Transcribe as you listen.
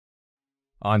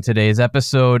On today's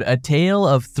episode, a tale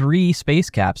of 3 space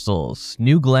capsules,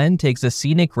 New Glenn takes a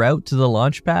scenic route to the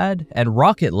launch pad, and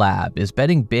Rocket Lab is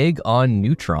betting big on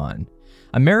Neutron.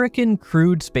 American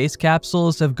crewed space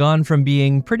capsules have gone from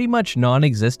being pretty much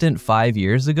non-existent 5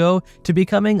 years ago to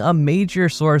becoming a major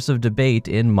source of debate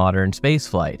in modern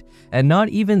spaceflight, and not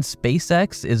even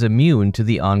SpaceX is immune to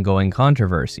the ongoing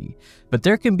controversy. But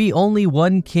there can be only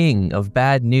one king of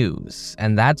bad news,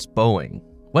 and that's Boeing.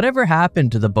 Whatever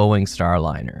happened to the Boeing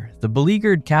Starliner? The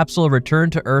beleaguered capsule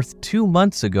returned to Earth 2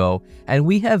 months ago, and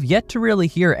we have yet to really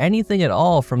hear anything at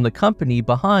all from the company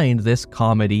behind this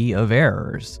comedy of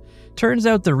errors. Turns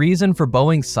out the reason for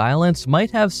Boeing's silence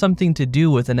might have something to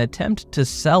do with an attempt to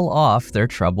sell off their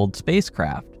troubled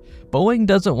spacecraft. Boeing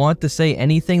doesn't want to say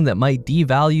anything that might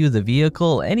devalue the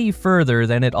vehicle any further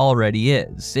than it already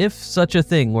is, if such a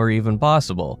thing were even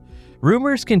possible.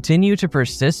 Rumors continue to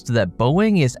persist that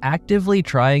Boeing is actively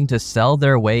trying to sell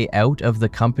their way out of the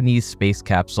company's space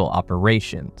capsule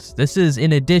operations. This is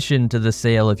in addition to the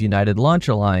sale of United Launch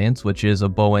Alliance, which is a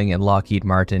Boeing and Lockheed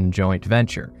Martin joint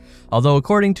venture. Although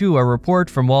according to a report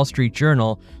from Wall Street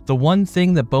Journal, the one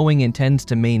thing that Boeing intends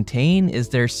to maintain is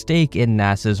their stake in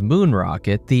NASA's moon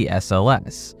rocket, the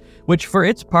SLS, which for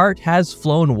its part has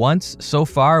flown once so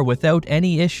far without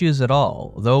any issues at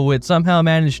all, though it somehow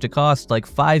managed to cost like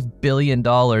 $5 billion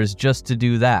just to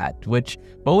do that, which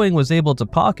Boeing was able to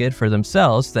pocket for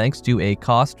themselves thanks to a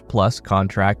cost-plus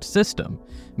contract system.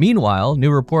 Meanwhile,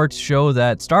 new reports show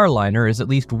that Starliner is at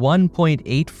least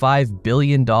 $1.85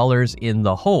 billion in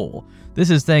the hole. This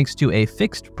is thanks to a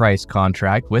fixed-price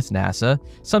contract with NASA,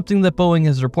 something that Boeing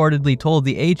has reportedly told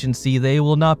the agency they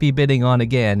will not be bidding on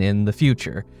again in the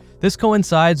future. This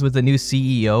coincides with the new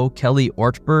CEO, Kelly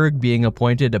Ortberg, being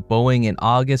appointed at Boeing in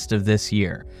August of this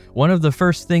year. One of the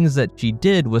first things that she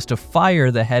did was to fire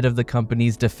the head of the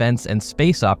company's defense and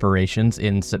space operations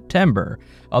in September.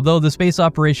 Although the space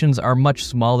operations are much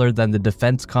smaller than the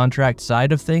defense contract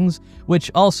side of things,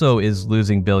 which also is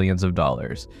losing billions of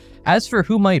dollars. As for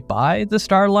who might buy the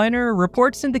Starliner,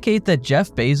 reports indicate that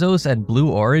Jeff Bezos and Blue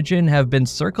Origin have been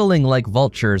circling like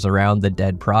vultures around the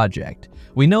dead project.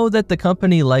 We know that the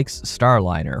company likes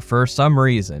Starliner for some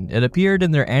reason. It appeared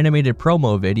in their animated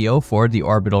promo video for the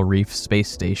Orbital Reef space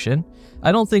station.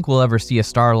 I don't think we'll ever see a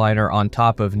Starliner on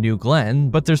top of New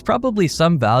Glenn, but there's probably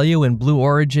some value in Blue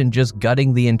Origin just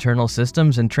gutting the internal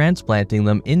systems and transplanting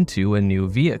them into a new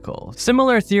vehicle.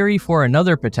 Similar theory for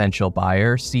another potential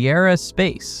buyer, Sierra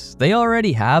Space. They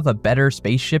already have a better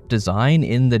spaceship design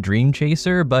in the Dream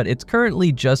Chaser, but it's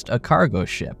currently just a cargo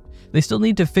ship. They still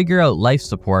need to figure out life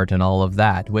support and all of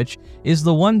that, which is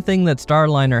the one thing that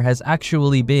Starliner has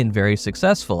actually been very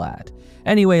successful at.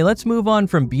 Anyway, let's move on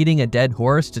from beating a dead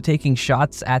horse to taking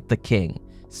shots at the king.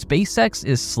 SpaceX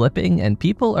is slipping and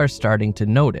people are starting to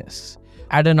notice.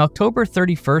 At an October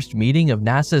 31st meeting of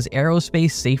NASA's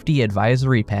Aerospace Safety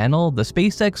Advisory Panel, the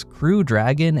SpaceX Crew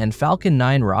Dragon and Falcon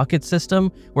 9 rocket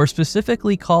system were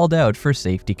specifically called out for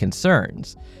safety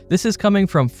concerns. This is coming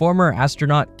from former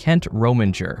astronaut Kent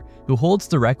Rominger, who holds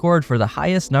the record for the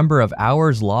highest number of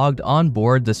hours logged on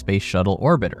board the Space Shuttle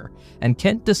orbiter. And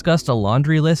Kent discussed a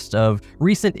laundry list of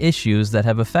recent issues that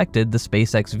have affected the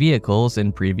SpaceX vehicles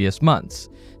in previous months.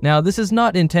 Now, this is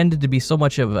not intended to be so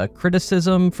much of a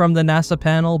criticism from the NASA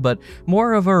panel, but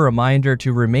more of a reminder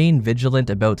to remain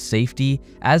vigilant about safety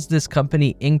as this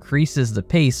company increases the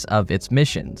pace of its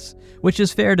missions. Which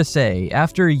is fair to say,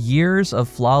 after years of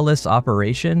flawless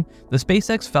operation, the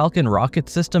SpaceX Falcon rocket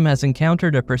system has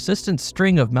encountered a persistent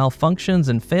string of malfunctions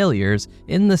and failures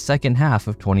in the second half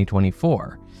of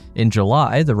 2024. In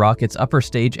July, the rocket's upper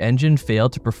stage engine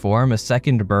failed to perform a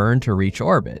second burn to reach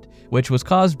orbit, which was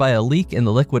caused by a leak in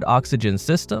the liquid oxygen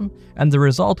system, and the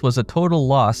result was a total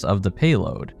loss of the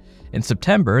payload. In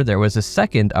September, there was a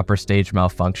second upper stage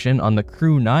malfunction on the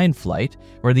Crew 9 flight,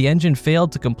 where the engine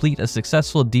failed to complete a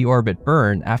successful deorbit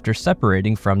burn after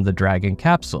separating from the Dragon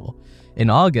capsule. In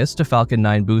August, a Falcon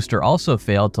 9 booster also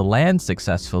failed to land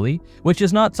successfully, which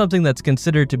is not something that's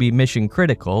considered to be mission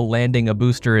critical. Landing a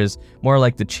booster is more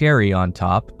like the cherry on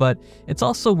top, but it's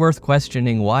also worth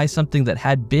questioning why something that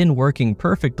had been working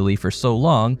perfectly for so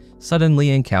long suddenly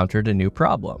encountered a new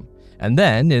problem. And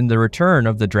then, in the return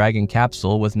of the Dragon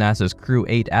capsule with NASA's Crew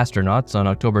 8 astronauts on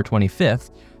October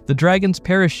 25th, the Dragon's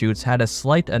parachutes had a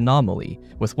slight anomaly,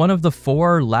 with one of the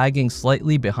 4 lagging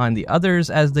slightly behind the others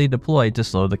as they deployed to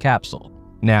slow the capsule.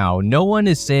 Now, no one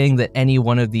is saying that any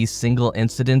one of these single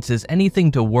incidents is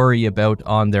anything to worry about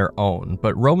on their own,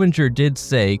 but Rominger did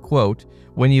say, quote,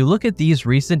 When you look at these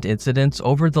recent incidents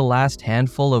over the last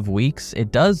handful of weeks,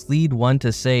 it does lead one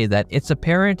to say that it's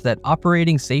apparent that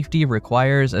operating safety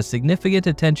requires a significant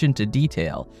attention to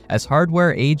detail as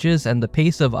hardware ages and the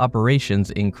pace of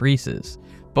operations increases.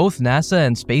 Both NASA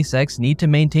and SpaceX need to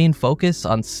maintain focus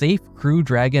on safe Crew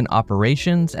Dragon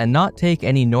operations and not take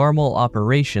any normal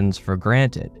operations for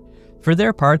granted. For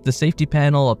their part, the safety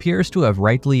panel appears to have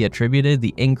rightly attributed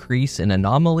the increase in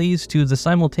anomalies to the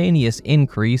simultaneous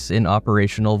increase in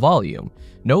operational volume.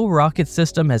 No rocket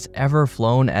system has ever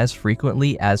flown as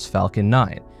frequently as Falcon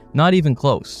 9, not even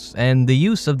close, and the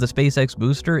use of the SpaceX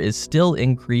booster is still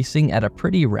increasing at a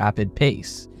pretty rapid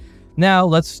pace. Now,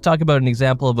 let's talk about an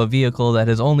example of a vehicle that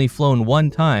has only flown one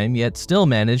time, yet still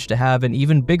managed to have an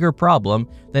even bigger problem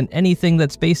than anything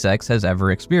that SpaceX has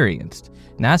ever experienced.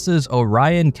 NASA's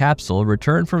Orion capsule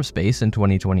returned from space in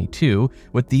 2022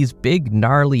 with these big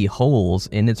gnarly holes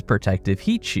in its protective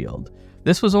heat shield.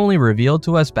 This was only revealed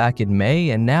to us back in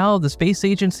May, and now the space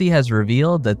agency has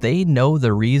revealed that they know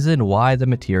the reason why the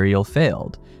material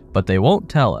failed, but they won't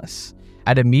tell us.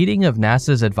 At a meeting of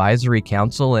NASA's Advisory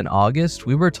Council in August,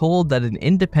 we were told that an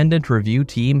independent review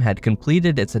team had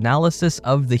completed its analysis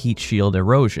of the heat shield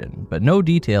erosion, but no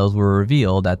details were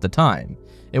revealed at the time.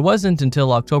 It wasn't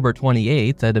until October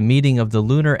 28th at a meeting of the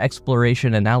Lunar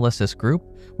Exploration Analysis Group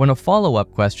when a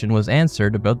follow-up question was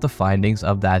answered about the findings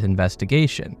of that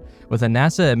investigation, with a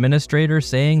NASA administrator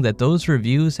saying that those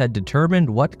reviews had determined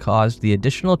what caused the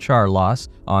additional char loss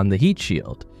on the heat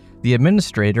shield. The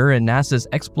administrator in NASA's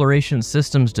Exploration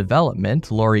Systems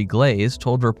Development, Lori Glaze,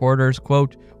 told reporters,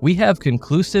 quote, "We have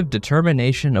conclusive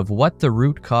determination of what the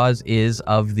root cause is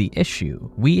of the issue.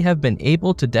 We have been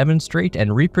able to demonstrate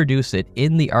and reproduce it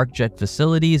in the ArcJet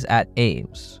facilities at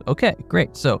Ames." Okay,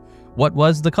 great. So what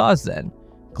was the cause then?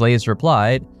 Glaze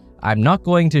replied, "I'm not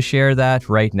going to share that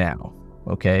right now."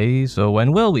 Okay, so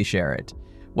when will we share it?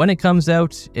 When it comes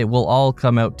out, it will all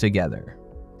come out together.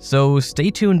 So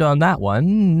stay tuned on that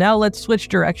one. Now let's switch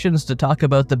directions to talk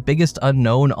about the biggest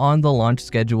unknown on the launch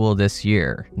schedule this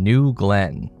year, New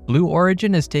Glenn. Blue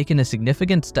Origin has taken a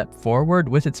significant step forward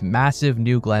with its massive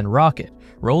New Glenn rocket,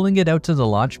 rolling it out to the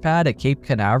launch pad at Cape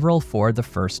Canaveral for the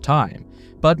first time.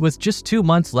 But with just 2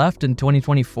 months left in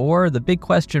 2024, the big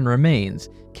question remains,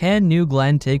 can New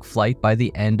Glenn take flight by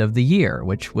the end of the year,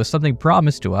 which was something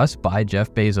promised to us by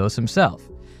Jeff Bezos himself.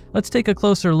 Let's take a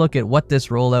closer look at what this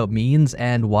rollout means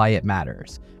and why it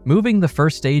matters. Moving the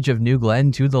first stage of New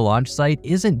Glenn to the launch site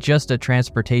isn't just a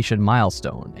transportation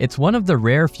milestone. It's one of the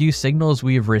rare few signals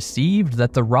we've received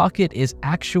that the rocket is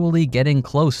actually getting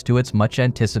close to its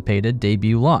much-anticipated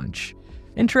debut launch.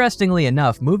 Interestingly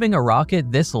enough, moving a rocket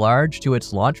this large to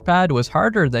its launch pad was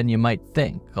harder than you might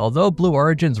think. Although Blue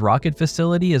Origin's rocket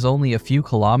facility is only a few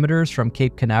kilometers from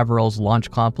Cape Canaveral's Launch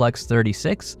Complex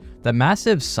 36, the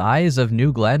massive size of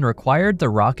New Glenn required the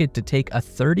rocket to take a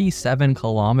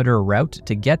 37-kilometer route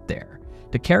to get there.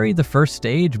 To carry the first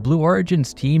stage, Blue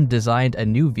Origin's team designed a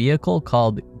new vehicle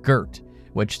called GERT,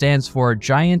 which stands for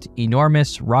Giant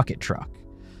Enormous Rocket Truck.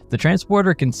 The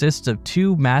transporter consists of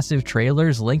 2 massive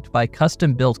trailers linked by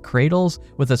custom-built cradles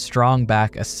with a strong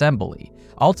back assembly.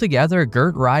 Altogether,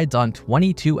 GERT rides on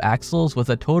 22 axles with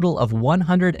a total of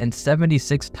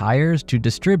 176 tires to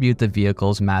distribute the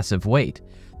vehicle's massive weight.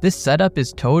 This setup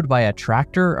is towed by a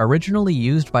tractor originally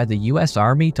used by the US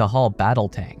Army to haul battle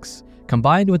tanks.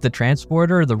 Combined with the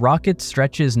transporter, the rocket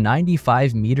stretches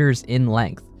 95 meters in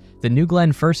length. The New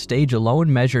Glenn first stage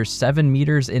alone measures 7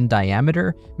 meters in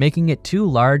diameter, making it too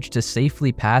large to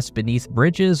safely pass beneath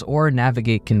bridges or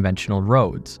navigate conventional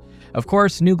roads. Of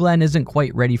course, New Glenn isn't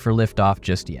quite ready for liftoff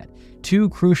just yet. 2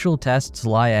 crucial tests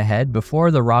lie ahead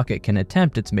before the rocket can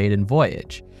attempt its maiden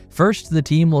voyage. First, the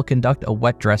team will conduct a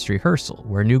wet dress rehearsal,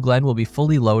 where New Glenn will be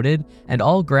fully loaded and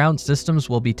all ground systems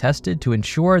will be tested to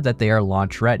ensure that they are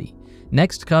launch ready.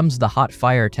 Next comes the hot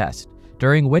fire test,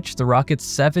 during which the rocket's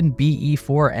 7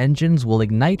 BE-4 engines will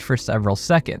ignite for several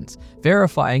seconds,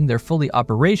 verifying they're fully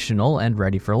operational and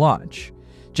ready for launch.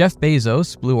 Jeff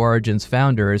Bezos, Blue Origin's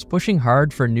founder, is pushing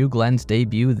hard for New Glenn's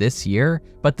debut this year,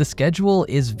 but the schedule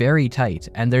is very tight,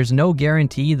 and there's no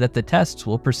guarantee that the tests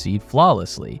will proceed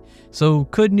flawlessly. So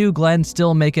could New Glenn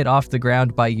still make it off the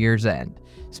ground by year's end?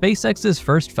 SpaceX's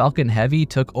first Falcon Heavy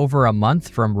took over a month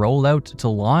from rollout to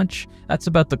launch. That's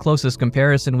about the closest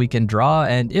comparison we can draw,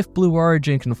 and if Blue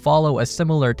Origin can follow a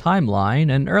similar timeline,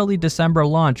 an early December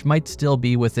launch might still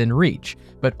be within reach,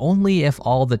 but only if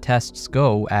all the tests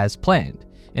go as planned.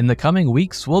 In the coming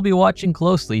weeks, we'll be watching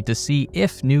closely to see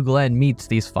if New Glenn meets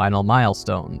these final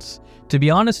milestones. To be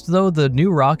honest though, the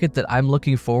new rocket that I'm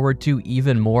looking forward to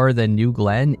even more than New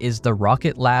Glenn is the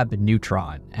Rocket Lab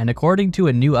Neutron, and according to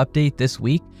a new update this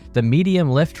week, the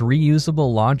medium-lift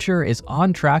reusable launcher is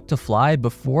on track to fly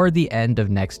before the end of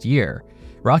next year.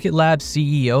 Rocket Lab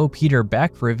CEO Peter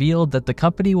Beck revealed that the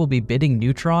company will be bidding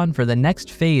Neutron for the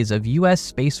next phase of US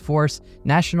Space Force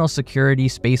national security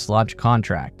space launch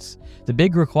contracts. The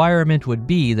big requirement would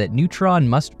be that Neutron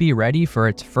must be ready for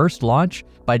its first launch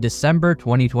by December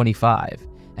 2025,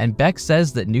 and Beck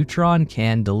says that Neutron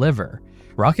can deliver.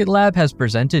 Rocket Lab has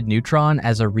presented Neutron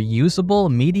as a reusable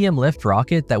medium-lift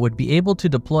rocket that would be able to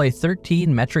deploy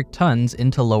 13 metric tons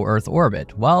into low Earth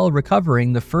orbit, while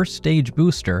recovering the first stage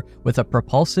booster with a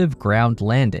propulsive ground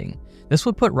landing. This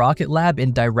would put Rocket Lab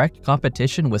in direct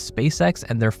competition with SpaceX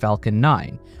and their Falcon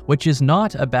 9, which is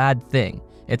not a bad thing.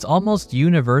 It's almost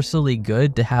universally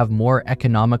good to have more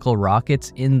economical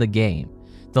rockets in the game.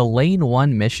 The Lane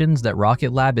 1 missions that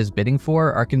Rocket Lab is bidding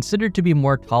for are considered to be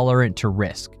more tolerant to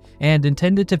risk, and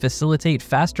intended to facilitate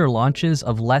faster launches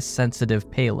of less sensitive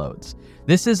payloads.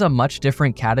 This is a much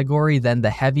different category than the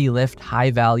heavy-lift,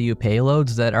 high-value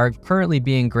payloads that are currently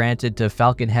being granted to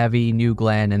Falcon Heavy, New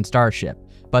Glenn, and Starship.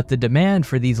 But the demand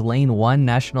for these Lane 1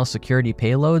 national security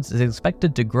payloads is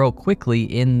expected to grow quickly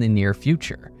in the near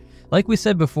future. Like we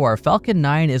said before, Falcon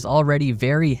 9 is already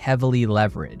very heavily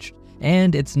leveraged,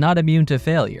 and it's not immune to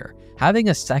failure. Having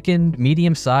a second,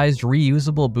 medium-sized,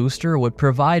 reusable booster would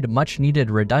provide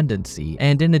much-needed redundancy,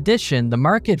 and in addition, the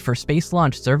market for space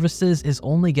launch services is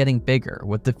only getting bigger.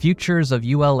 With the futures of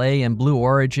ULA and Blue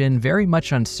Origin very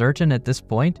much uncertain at this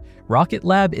point, Rocket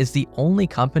Lab is the only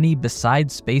company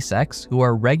besides SpaceX who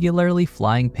are regularly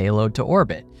flying payload to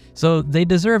orbit, so they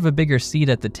deserve a bigger seat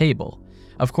at the table.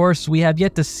 Of course, we have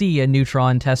yet to see a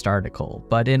Neutron test article,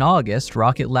 but in August,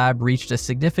 Rocket Lab reached a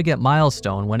significant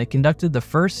milestone when it conducted the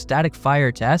first static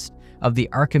fire test of the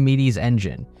Archimedes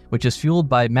engine, which is fueled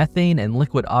by methane and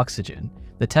liquid oxygen.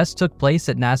 The test took place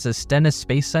at NASA's Stennis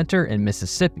Space Center in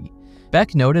Mississippi.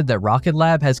 Beck noted that Rocket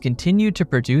Lab has continued to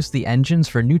produce the engines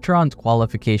for Neutron's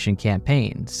qualification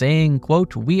campaign, saying,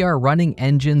 quote, "We are running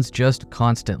engines just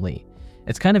constantly."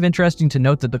 It's kind of interesting to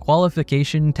note that the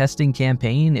qualification testing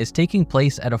campaign is taking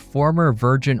place at a former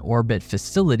Virgin Orbit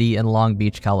facility in Long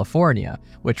Beach, California,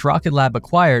 which Rocket Lab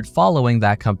acquired following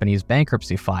that company's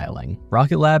bankruptcy filing.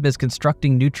 Rocket Lab is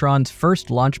constructing Neutron's first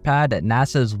launch pad at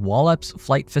NASA's Wallops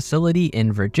Flight Facility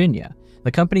in Virginia.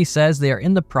 The company says they are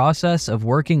in the process of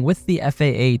working with the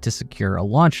FAA to secure a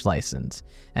launch license.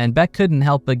 And Beck couldn't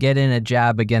help but get in a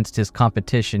jab against his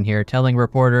competition here, telling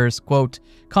reporters, quote,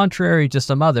 "Contrary to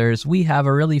some others, we have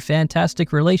a really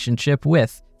fantastic relationship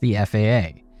with the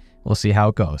FAA." We'll see how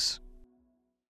it goes.